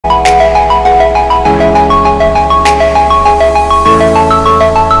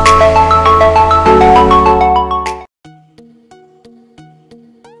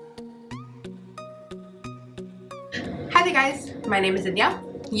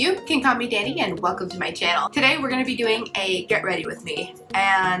You can call me Dani and welcome to my channel. Today we're going to be doing a get ready with me,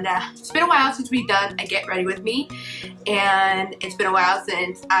 and it's been a while since we've done a get ready with me, and it's been a while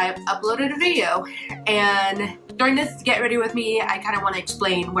since I've uploaded a video. And during this get ready with me, I kind of want to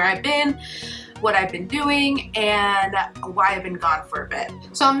explain where I've been, what I've been doing, and why I've been gone for a bit.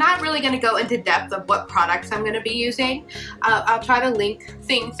 So I'm not really going to go into depth of what products I'm going to be using. I'll try to link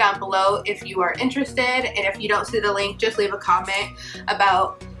things down below if you are interested, and if you don't see the link, just leave a comment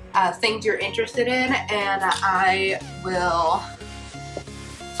about things you're interested in and I will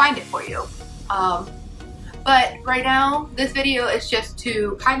find it for you. But right now this video is just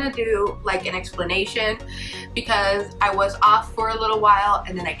to kind of do like an explanation, because I was off for a little while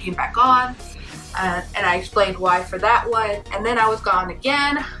and then I came back on. And I explained why for that one, and then I was gone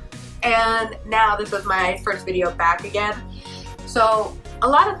again, and now this was my first video back again. So a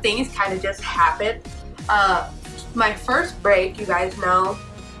lot of things kind of just happened. My first break, you guys know,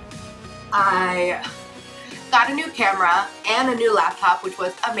 I got a new camera and a new laptop, which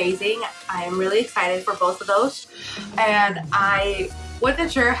was amazing. I am really excited for both of those, and I wasn't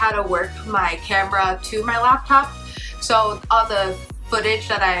sure how to work my camera to my laptop, so all the footage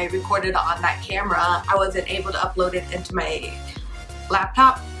that I recorded on that camera, I wasn't able to upload it into my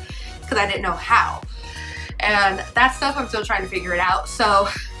laptop because I didn't know how. And that stuff, I'm still trying to figure it out. So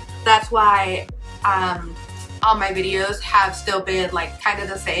that's why all my videos have still been like kind of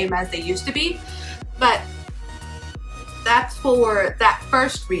the same as they used to be. But that's for that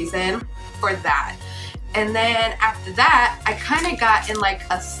first reason for that. And then after that, I kind of got in like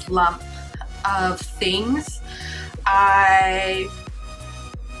a slump of things. I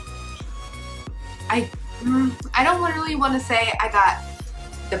don't really want to say I got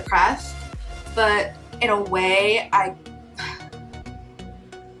depressed, but in a way I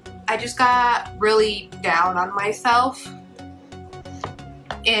just got really down on myself.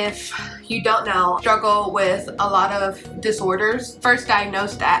 If you don't know, I struggle with a lot of disorders. First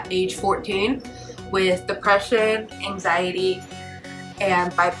diagnosed at age 14 with depression, anxiety,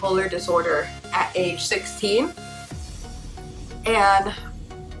 and bipolar disorder at age 16. And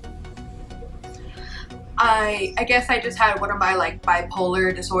I guess I just had one of my like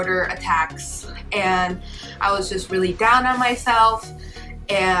bipolar disorder attacks, and I was just really down on myself,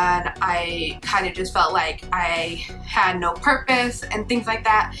 and I kind of just felt like I had no purpose and things like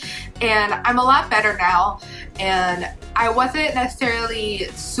that. And I'm a lot better now, and I wasn't necessarily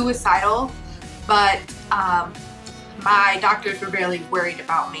suicidal, but my doctors were really worried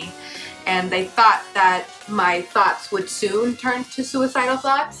about me, and they thought that my thoughts would soon turn to suicidal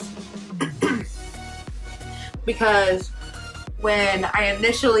thoughts. Because when I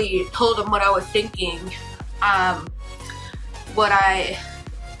initially told them what I was thinking, what I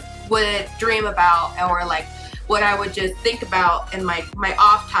would dream about, or like what I would just think about in my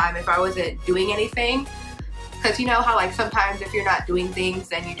off time if I wasn't doing anything. Because you know how like sometimes if you're not doing things,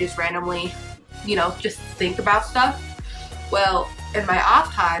 then you just randomly, you know, just think about stuff. Well, in my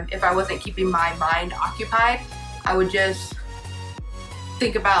off time, if I wasn't keeping my mind occupied, I would just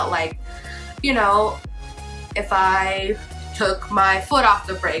think about like, you know, if I took my foot off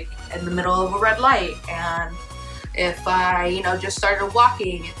the brake in the middle of a red light, and if I, you know, just started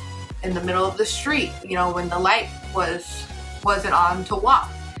walking in the middle of the street, you know, when the light wasn't on to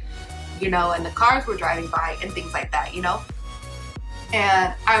walk, you know, and the cars were driving by and things like that, you know.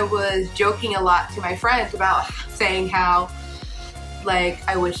 And I was joking a lot to my friends about saying how like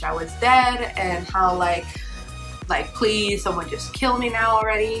I wish I was dead, and how like please someone just kill me now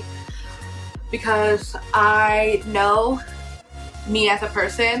already. Because I know me as a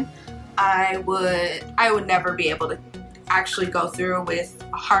person, I would never be able to actually go through with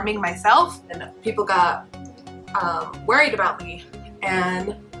harming myself, and people got worried about me.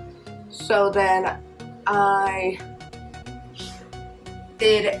 And so then I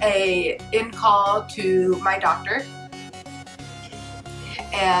did a in-call to my doctor,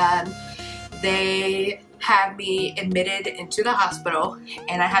 and they had me admitted into the hospital,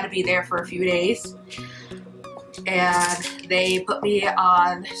 and I had to be there for a few days, and they put me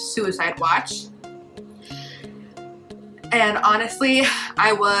on suicide watch. And honestly,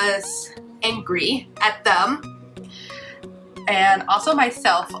 I was angry at them, and also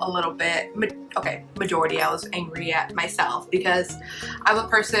myself a little bit. Okay, majority I was angry at myself, because I'm a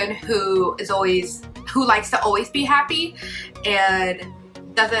person who likes to always be happy, and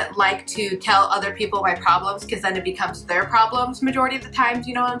doesn't like to tell other people my problems, because then it becomes their problems majority of the times,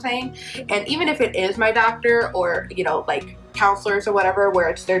 you know what I'm saying? And even if it is my doctor, or you know, like counselors or whatever, where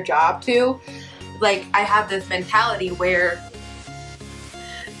it's their job to, like, I have this mentality where,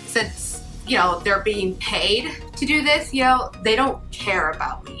 since you know they're being paid to do this, you know, they don't care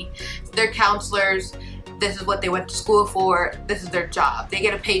about me. They're counselors. This is what they went to school for. This is their job. They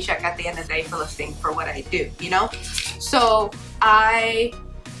get a paycheck at the end of the day for listening for what I do, you know? So I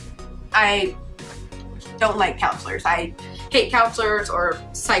don't like counselors. I hate counselors or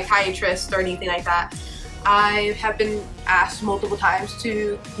psychiatrists or anything like that. I have been asked multiple times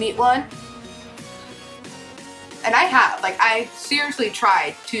to meet one. And I have, like, I seriously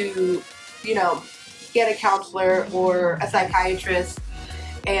tried to, you know, get a counselor or a psychiatrist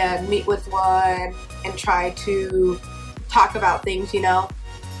and meet with one and try to talk about things, you know,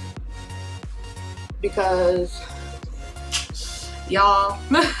 because y'all,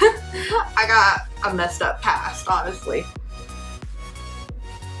 I got a messed up past, honestly.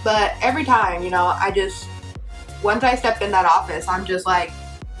 But every time, you know, once I step in that office, I'm just like,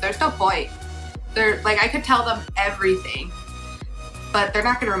 there's no point. Like, I could tell them everything, but they're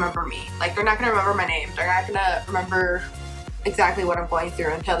not gonna remember me. Like, they're not gonna remember my name. They're not gonna remember exactly what I'm going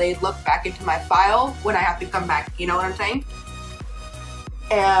through until they look back into my file when I have to come back, you know what I'm saying?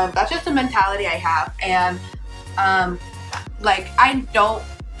 And that's just the mentality I have. And like, I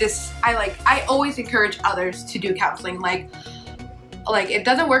always encourage others to do counseling. Like it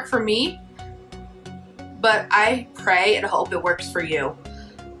doesn't work for me, but I pray and hope it works for you.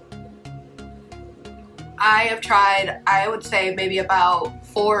 I have tried, I would say maybe about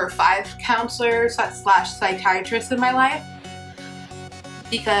 4 or 5 counselors / psychiatrists in my life,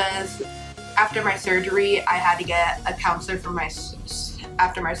 because after my surgery, I had to get a counselor for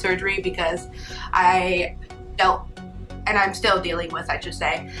after my surgery, because I dealt, and I'm still dealing with, I should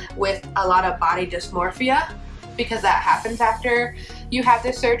say, with a lot of body dysmorphia, because that happens after you have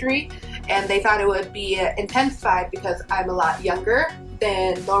this surgery, and they thought it would be intensified because I'm a lot younger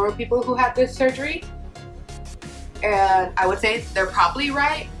than normal people who have this surgery. And I would say they're probably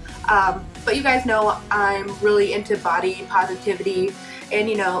right, but you guys know I'm really into body positivity, and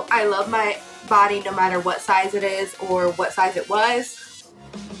you know, I love my body no matter what size it is or what size it was.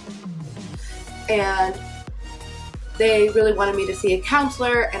 And they really wanted me to see a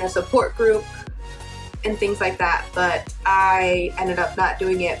counselor and a support group and things like that, but I ended up not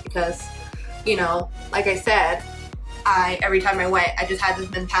doing it because, you know, like I said, every time I went, I just had this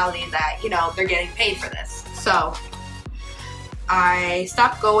mentality that, you know, they're getting paid for this. So I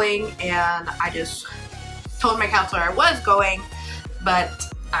stopped going, and I just told my counselor I was going, but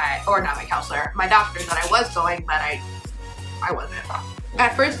or not my counselor, my doctor, that I was going, but I wasn't.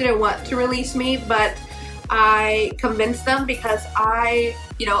 At first they didn't want to release me, but I convinced them because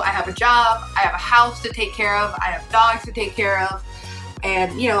you know, I have a job, I have a house to take care of, I have dogs to take care of,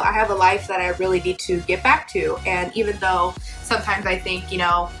 and you know, I have a life that I really need to get back to. And even though sometimes I think, you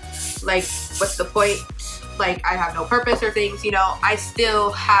know, like, what's the point? Like, I have no purpose or things, you know, I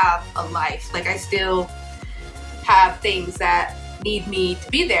still have a life. Like, I still have things that need me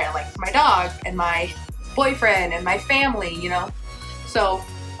to be there, like my dog and my boyfriend and my family, you know. So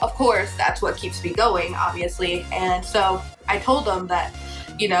of course that's what keeps me going, obviously. And so I told them that,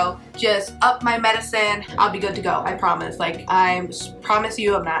 you know, just up my medicine, I'll be good to go, I promise. Like, I promise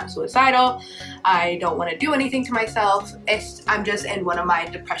you I'm not suicidal, I don't want to do anything to myself, I'm just in one of my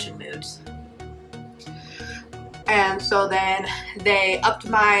depression moods. And so then they upped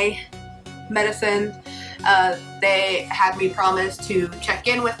my medicine. They had me promise to check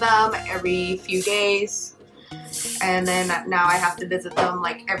in with them every few days, and then now I have to visit them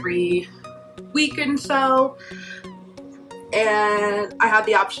like every week and so. And I have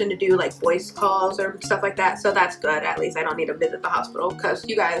the option to do like voice calls or stuff like that, so that's good. At least I don't need to visit the hospital, because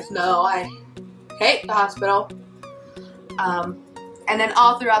you guys know I hate the hospital. And then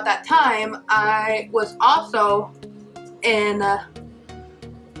all throughout that time, I was also in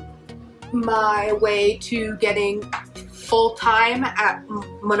my way to getting full-time at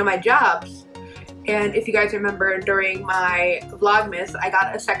one of my jobs. And if you guys remember, during my Vlogmas, I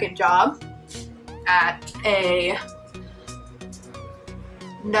got a second job at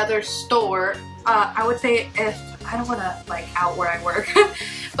another store. I would say, I don't want to like out where I work,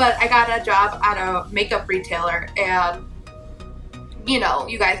 but I got a job at a makeup retailer. And you know,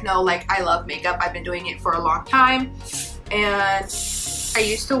 you guys know, like, I love makeup. I've been doing it for a long time, and I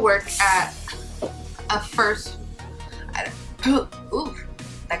used to work at ooh,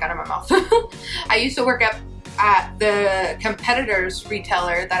 that got in my mouth. I used to work at the competitor's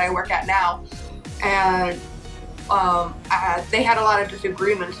retailer that I work at now, and they had a lot of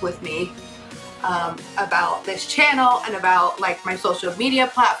disagreements with me about this channel and about like my social media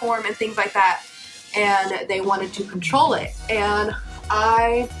platform and things like that, and they wanted to control it, and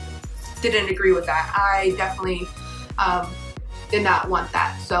I didn't agree with that. I definitely did not want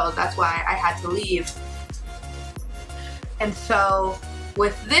that, so that's why I had to leave. And so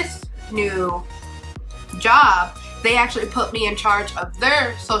with this new job, they actually put me in charge of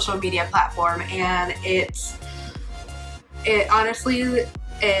their social media platform, and it honestly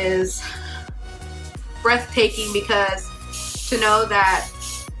is breathtaking, because to know that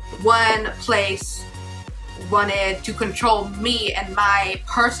one place wanted to control me and my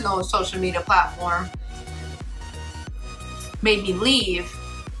personal social media platform made me leave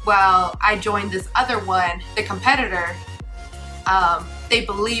while I joined this other one, the competitor. They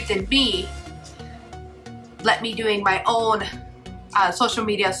believed in me, let me doing my own social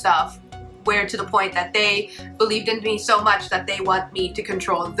media stuff, where to the point that they believed in me so much that they want me to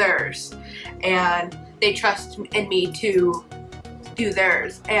control theirs, and they trust in me to do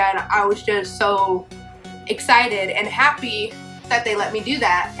theirs. And I was just so excited and happy that they let me do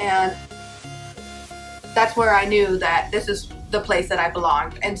that, and that's where I knew that this is the place that I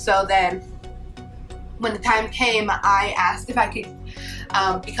belonged. And so then when the time came, I asked if I could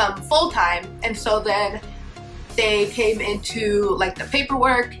become full-time, and so then they came into like the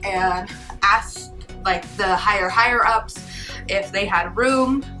paperwork and asked like the higher ups if they had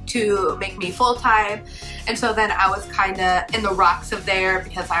room to make me full-time. And so then I was kind of in the rocks of there,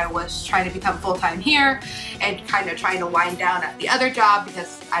 because I was trying to become full-time here and kind of trying to wind down at the other job,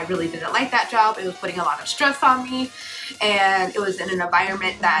 because I really didn't like that job. It was putting a lot of stress on me, and it was in an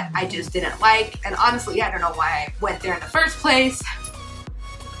environment that I just didn't like. And honestly, I don't know why I went there in the first place.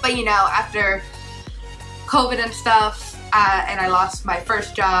 But you know, after COVID and stuff, and I lost my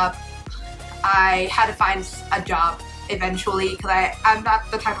first job, I had to find a job eventually, because I'm not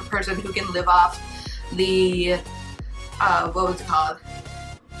the type of person who can live off the what was it called,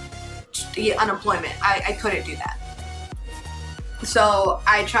 the unemployment. I couldn't do that. So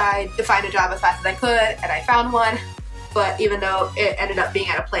I tried to find a job as fast as I could, and I found one. But even though it ended up being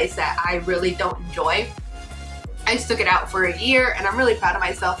at a place that I really don't enjoy, I stuck it out for a year, and I'm really proud of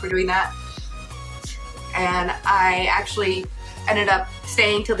myself for doing that. And I actually ended up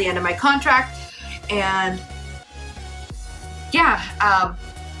staying till the end of my contract, and yeah,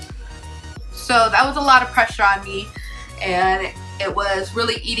 so that was a lot of pressure on me, and it was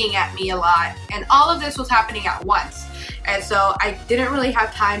really eating at me a lot, and all of this was happening at once. And so I didn't really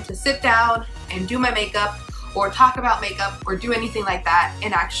have time to sit down and do my makeup or talk about makeup or do anything like that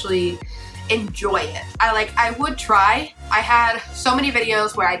and actually enjoy it. I would try. I had so many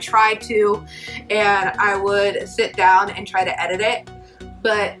videos where I tried to, and I would sit down and try to edit it,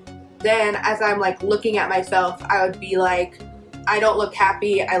 but then as I'm like looking at myself, I would be like, I don't look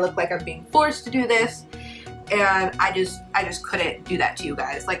happy. I look like I'm being forced to do this, and I just couldn't do that to you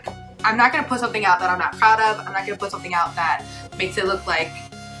guys. Like, I'm not gonna put something out that I'm not proud of. I'm not gonna put something out that makes it look like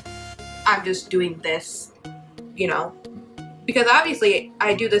I'm just doing this, you know, because obviously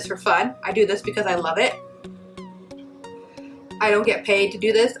I do this for fun. I do this because I love it. I don't get paid to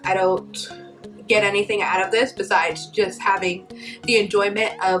do this. I don't get anything out of this besides just having the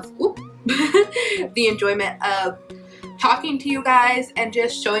enjoyment of the enjoyment of talking to you guys and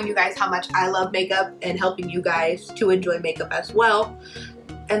just showing you guys how much I love makeup and helping you guys to enjoy makeup as well.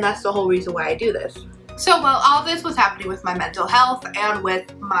 And that's the whole reason why I do this. So while all this was happening with my mental health and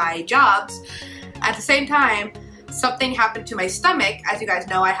with my jobs, at the same time, something happened to my stomach. As you guys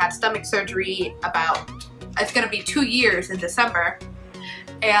know, I had stomach surgery it's gonna be 2 years in December.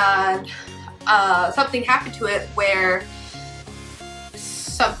 And something happened to it where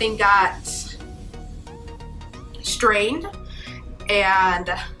something got strained, and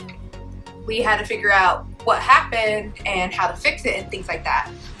we had to figure out what happened and how to fix it and things like that,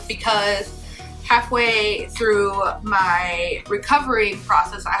 because halfway through my recovery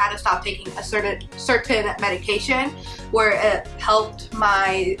process I had to stop taking a certain medication where it helped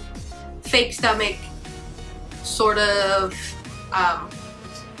my fake stomach sort of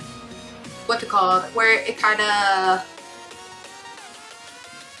where it kind of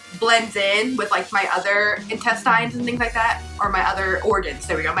blends in with like my other intestines and things like that, or my other organs,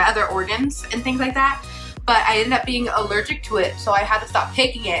 there we go, my other organs and things like that. But I ended up being allergic to it, so I had to stop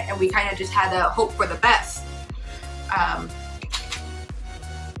taking it, and we kind of just had to hope for the best.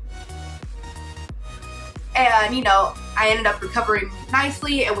 And you know, I ended up recovering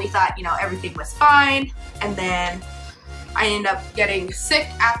nicely, and we thought, you know, everything was fine. And then I ended up getting sick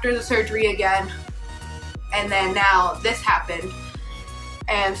after the surgery again, and then now this happened.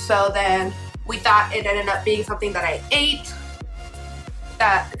 And so then we thought it ended up being something that I ate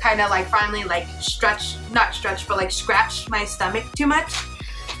that kind of like finally like scratched my stomach too much.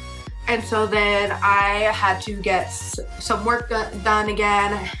 And so then I had to get some work done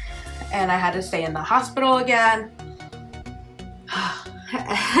again, and I had to stay in the hospital again.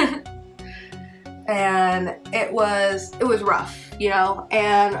 and it was rough, you know.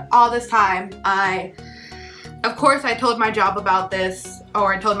 And all this time, of course I told my job about this,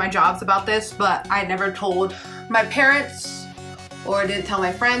 or I told my jobs about this, but I never told my parents or didn't tell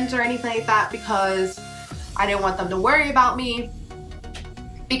my friends or anything like that, because I didn't want them to worry about me,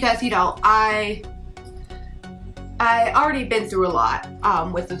 because, you know, I already been through a lot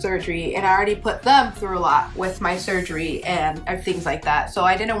with the surgery, and I already put them through a lot with my surgery and things like that. So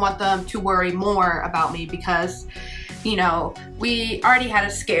I didn't want them to worry more about me, because, you know, we already had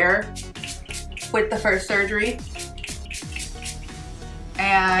a scare with the first surgery,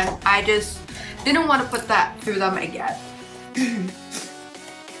 and I just didn't want to put that through them again.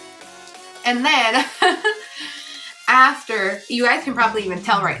 And then after, you guys can probably even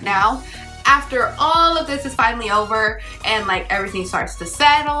tell right now, after all of this is finally over and like everything starts to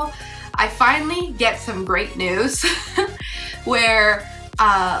settle, I finally get some great news where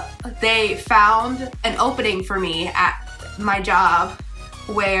they found an opening for me at my job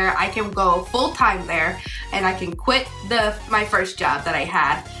where I can go full-time there, and I can quit my first job that I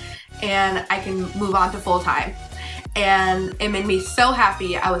had, and I can move on to full-time. And it made me so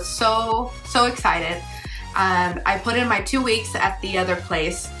happy. I was so excited. I put in my 2 weeks at the other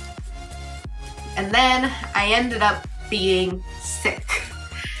place, and then I ended up being sick.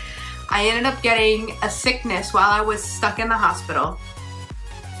 I ended up getting a sickness while I was stuck in the hospital,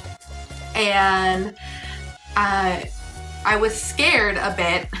 and I was scared a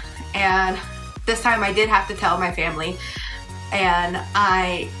bit, and this time I did have to tell my family, and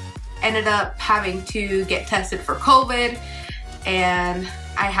I ended up having to get tested for COVID, and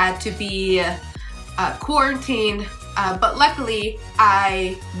I had to be quarantined, but luckily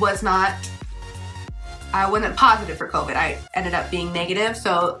I wasn't positive for COVID. I ended up being negative,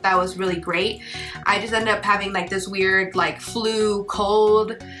 so that was really great. I just ended up having like this weird like flu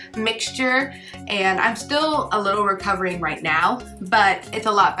cold mixture, and I'm still a little recovering right now, but it's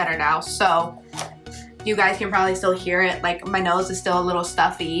a lot better now. So you guys can probably still hear it, like my nose is still a little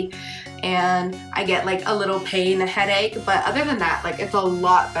stuffy, and I get like a little pain, a headache, but other than that, like it's a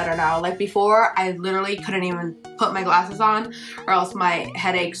lot better now. Like before, I literally couldn't even put my glasses on, or else my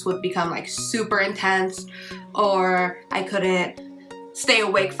headaches would become like super intense, or I couldn't stay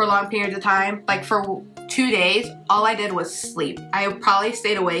awake for long periods of time. Like for 2 days, all I did was sleep. I probably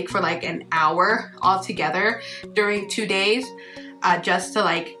stayed awake for like an hour altogether during 2 days, just to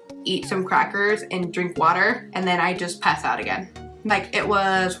like eat some crackers and drink water, and then I just pass out again. Like it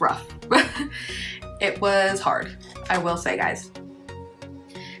was rough. It was hard, I will say, guys.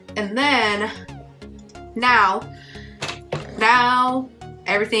 And then now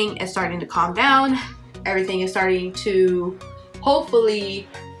everything is starting to calm down. Everything is starting to hopefully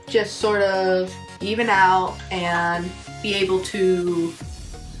just sort of even out and be able to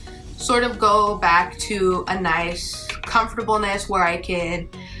sort of go back to a nice comfortableness where I can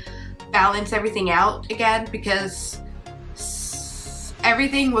balance everything out again, because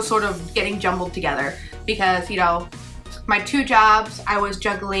everything was sort of getting jumbled together, because, you know, my 2 jobs I was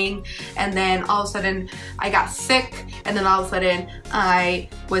juggling, and then all of a sudden I got sick, and then all of a sudden I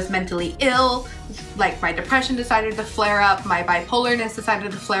was mentally ill. Like my depression decided to flare up, my bipolarness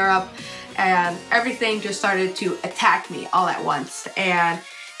decided to flare up, and everything just started to attack me all at once, and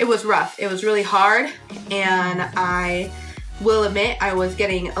it was rough. It was really hard, and I will admit I was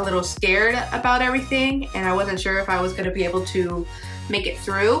getting a little scared about everything, and I wasn't sure if I was going to be able to make it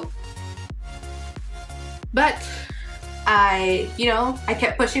through. But I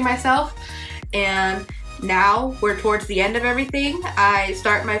kept pushing myself, and now we're towards the end of everything. I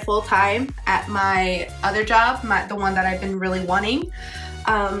start my full-time at my other job, the one that I've been really wanting,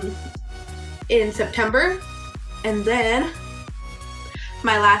 in September, and then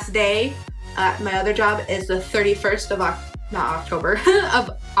my last day at my other job is the 31st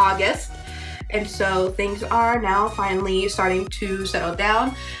of August. And so things are now finally starting to settle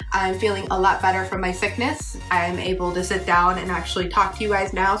down. I'm feeling a lot better from my sickness. I'm able to sit down and actually talk to you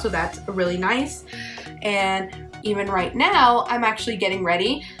guys now, so that's really nice. And even right now, I'm actually getting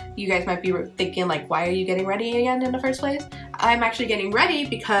ready. You guys might be thinking like, why are you getting ready again in the first place? I'm actually getting ready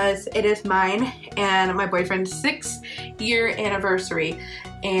because it is mine and my boyfriend's 6-year anniversary.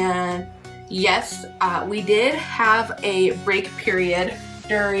 And yes, we did have a break period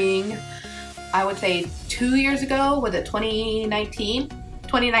during, I would say 2 years ago, was it 2019?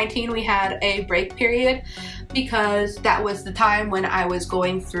 2019 we had a break period because that was the time when I was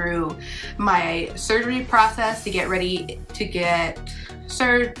going through my surgery process to get ready to get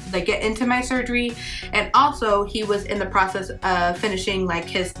into my surgery, and also he was in the process of finishing like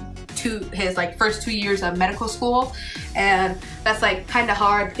his first 2 years of medical school, and that's like kind of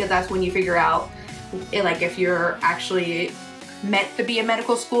hard because that's when you figure out like if you're actually meant to be in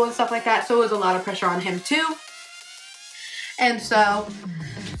medical school and stuff like that. So it was a lot of pressure on him too. And so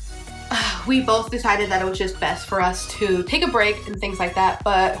we both decided that it was just best for us to take a break and things like that.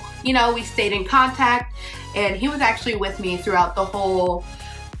 But you know, we stayed in contact, and he was actually with me throughout the whole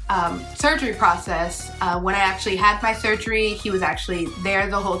surgery process. When I actually had my surgery, he was actually there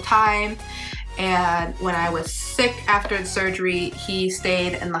the whole time. And when I was sick after the surgery, he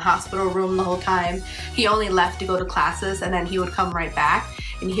stayed in the hospital room the whole time. He only left to go to classes, and then he would come right back,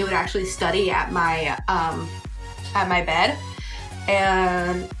 and he would actually study at my bed.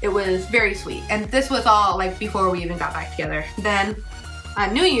 And it was very sweet. And this was all like before we even got back together. Then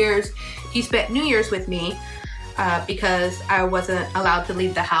on New Year's, he spent New Year's with me because I wasn't allowed to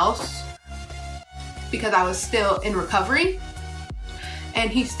leave the house because I was still in recovery. And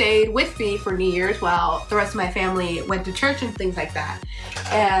he stayed with me for New Year's while the rest of my family went to church and things like that.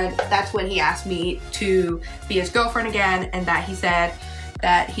 And that's when he asked me to be his girlfriend again, and that he said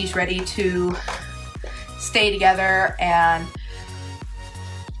that he's ready to stay together, and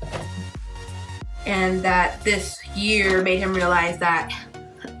that this year made him realize that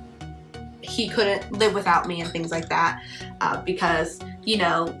he couldn't live without me and things like that, because, you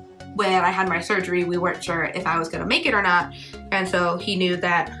know, when I had my surgery, we weren't sure if I was gonna make it or not. And so he knew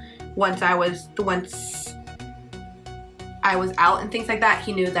that once I was out and things like that,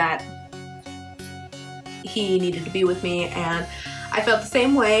 he knew that he needed to be with me, and I felt the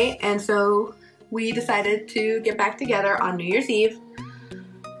same way. And so we decided to get back together on New Year's Eve.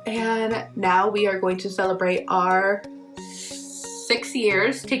 And now we are going to celebrate our 6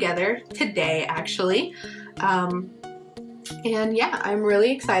 years together today, actually. And yeah, I'm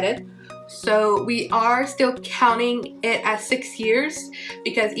really excited. So we are still counting it as 6 years,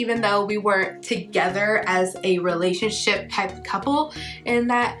 because even though we weren't together as a relationship type couple in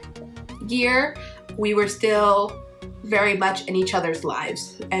that year, we were still very much in each other's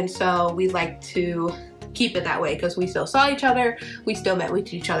lives. And so we like to keep it that way, because we still saw each other, we still met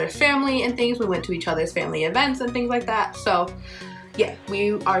with each other's family and things, we went to each other's family events and things like that. So yeah,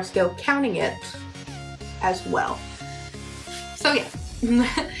 we are still counting it as well. So yeah,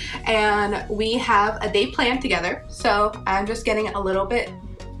 and we have a day planned together. So I'm just getting a little bit,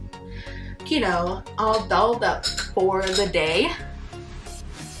 you know, all dolled up for the day.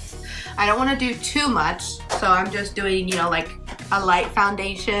 I don't want to do too much, so I'm just doing, you know, like a light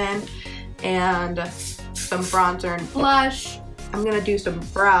foundation and some bronzer and blush. I'm gonna do some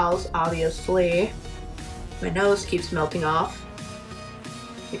brows, obviously. My nose keeps melting off.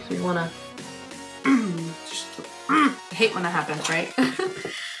 Makes me wanna I hate when that happens, right?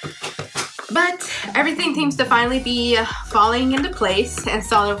 But everything seems to finally be falling into place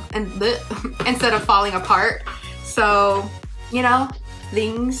instead of falling apart. So, you know,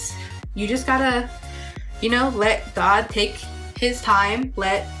 things, you just gotta, you know, let God take his time,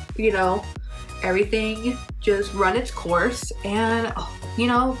 let, you know, everything just run its course, and, you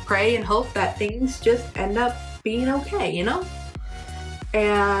know, pray and hope that things just end up being okay, you know?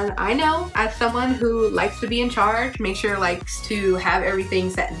 And I know, as someone who likes to be in charge, likes to have everything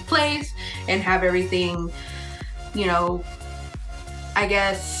set in place and have everything, you know, I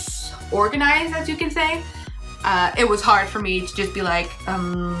guess organized, as you can say, it was hard for me to just be like,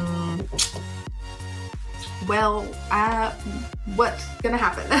 well, what's gonna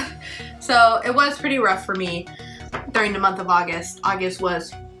happen? So it was pretty rough for me during the month of August. August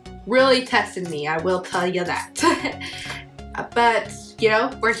was really testing me, I will tell you that. But, you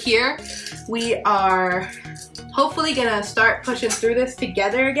know, we're here. We are hopefully gonna start pushing through this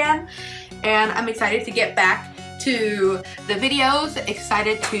together again. And I'm excited to get back to the videos,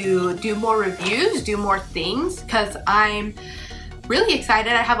 excited to do more reviews, do more things, because I'm really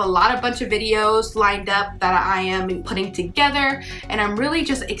excited. I have a bunch of videos lined up that I am putting together, and I'm really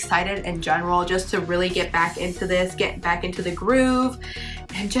just excited in general just to really get back into this, get back into the groove,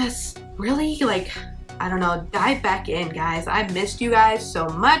 and just really, like, I don't know, dive back in, guys. I missed you guys so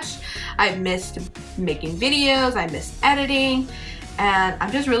much. I missed making videos, I missed editing, and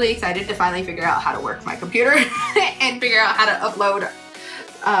I'm just really excited to finally figure out how to work my computer and figure out how to upload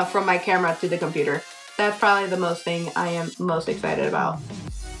from my camera to the computer. That's probably the most thing I am most excited about.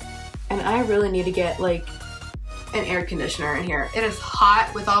 And I really need to get like an air conditioner in here. It is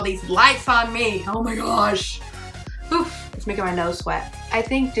hot with all these lights on me. Oh my gosh. Oof, it's making my nose sweat. I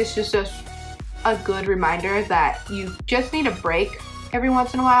think this is just a good reminder that you just need a break every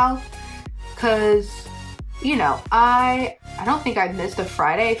once in a while, because, you know, I don't think I've missed a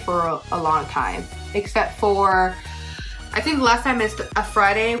Friday for a long time, except for, I think the last time I missed a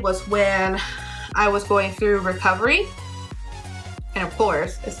Friday was when I was going through recovery. And of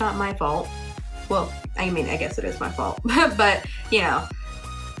course, it's not my fault. Well, I mean, I guess it is my fault. But, you know,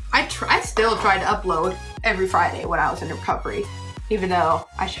 I still tried to upload every Friday when I was in recovery, even though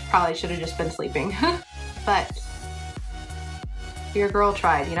I probably should have just been sleeping. But your girl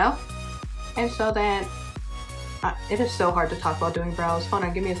tried, you know? And so then, it is so hard to talk about doing brows. Hold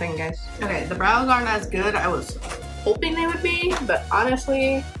on, give me a second, guys. Okay, the brows aren't as good I was hoping they would be, but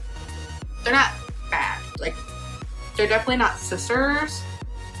honestly, they're not bad. Like, they're definitely not sisters.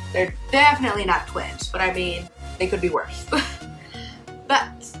 They're definitely not twins, but I mean, they could be worse.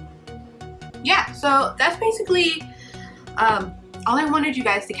 But yeah, so that's basically all I wanted you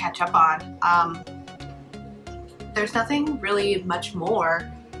guys to catch up on. There's nothing really much more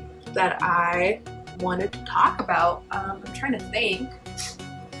that I wanted to talk about. I'm trying to think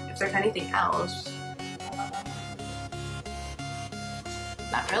if there's anything else.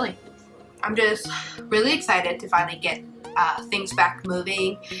 Not really. I'm just really excited to finally get things back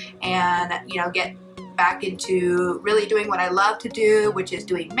moving and, you know, get back into really doing what I love to do, which is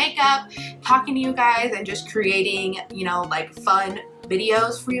doing makeup, talking to you guys, and just creating, you know, like fun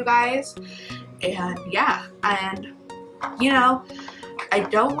videos for you guys. And yeah, and you know, I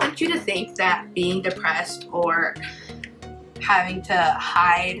don't want you to think that being depressed or having to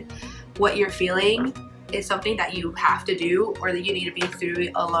hide what you're feeling is something that you have to do or that you need to be through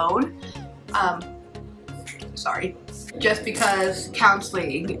alone. Sorry. Just because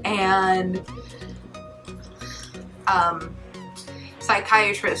counseling and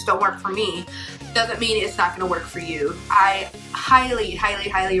psychiatrists don't work for me doesn't mean it's not going to work for you. I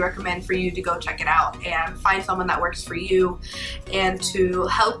highly recommend for you to go check it out and find someone that works for you and to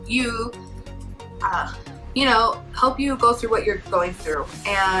help you, you know, help you go through what you're going through.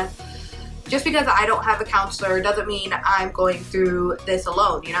 And just because I don't have a counselor doesn't mean I'm going through this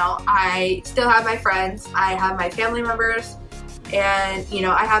alone, you know. I still have my friends, I have my family members, and, you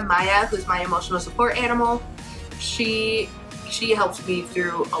know, I have Maya, who's my emotional support animal. She helps me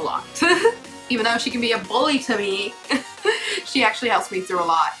through a lot. Even though she can be a bully to me, she actually helps me through a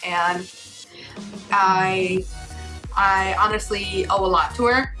lot, and I honestly owe a lot to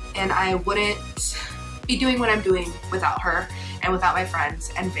her, and I wouldn't be doing what I'm doing without her and without my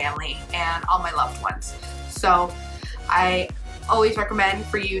friends and family and all my loved ones. So I always recommend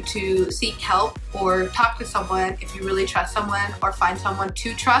for you to seek help or talk to someone if you really trust someone, or find someone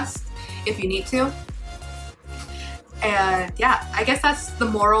to trust if you need to. And yeah, I guess that's the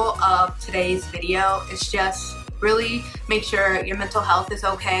moral of today's video. It's just really make sure your mental health is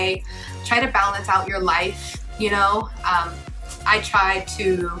okay. Try to balance out your life, you know. I try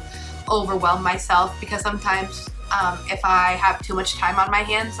to overwhelm myself because sometimes if I have too much time on my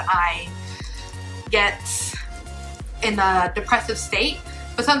hands, I get in a depressive state.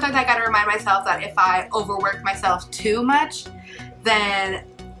 But sometimes I gotta remind myself that if I overwork myself too much, then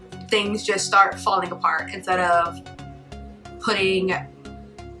things just start falling apart instead of putting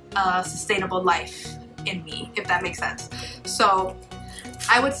a sustainable life in me, if that makes sense. So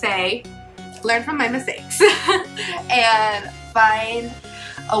I would say learn from my mistakes and find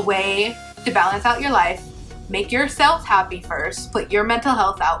a way to balance out your life. Make yourself happy first, put your mental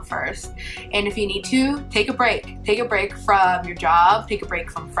health out first, and if you need to, take a break. Take a break from your job, take a break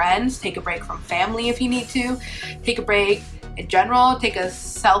from friends, take a break from family if you need to, take a break in general, take a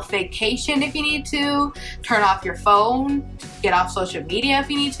self-vacation if you need to, turn off your phone, get off social media if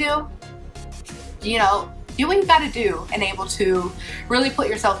you need to. You know, do what you gotta do and able to really put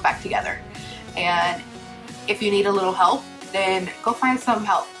yourself back together. And if you need a little help, then go find some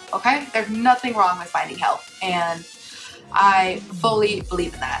help, okay? There's nothing wrong with finding help, and I fully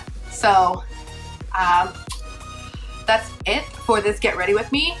believe in that. So that's it for this Get Ready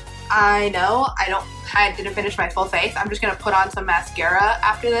With Me. I know I didn't finish my full face. I'm just gonna put on some mascara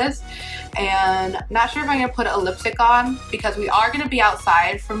after this, and not sure if I'm gonna put a lipstick on because we are gonna be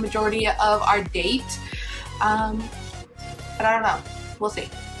outside for majority of our date. But I don't know. We'll see.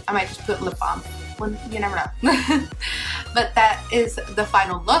 I might just put lip balm. You never know. But that is the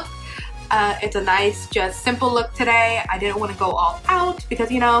final look. It's a nice, just simple look today. I didn't want to go all out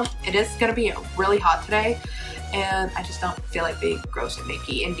because, you know, it is gonna be really hot today, and I just don't feel like being gross and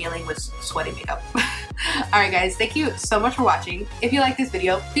icky and dealing with sweaty makeup. Alright guys, thank you so much for watching. If you like this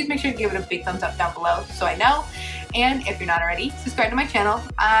video, please make sure to give it a big thumbs up down below so I know. And if you're not already, subscribe to my channel.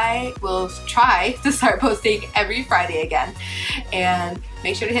 I will try to start posting every Friday again. And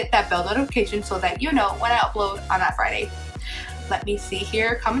make sure to hit that bell notification so that you know when I upload on that Friday. Let me see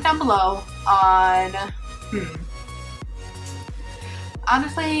here. Comment down below on,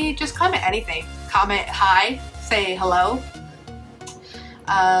 honestly, just comment anything. Comment hi, say hello.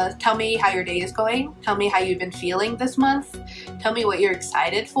 Tell me how your day is going. Tell me how you've been feeling this month. Tell me what you're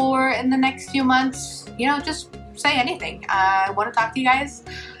excited for in the next few months. You know, just say anything. I want to talk to you guys.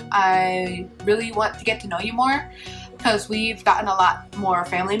 I really want to get to know you more because we've gotten a lot more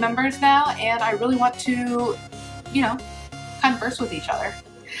family members now, and I really want to, you know, converse with each other.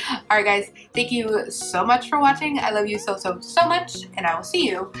 Alright guys, thank you so much for watching. I love you so much, and I will see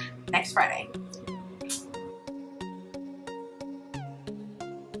you next Friday.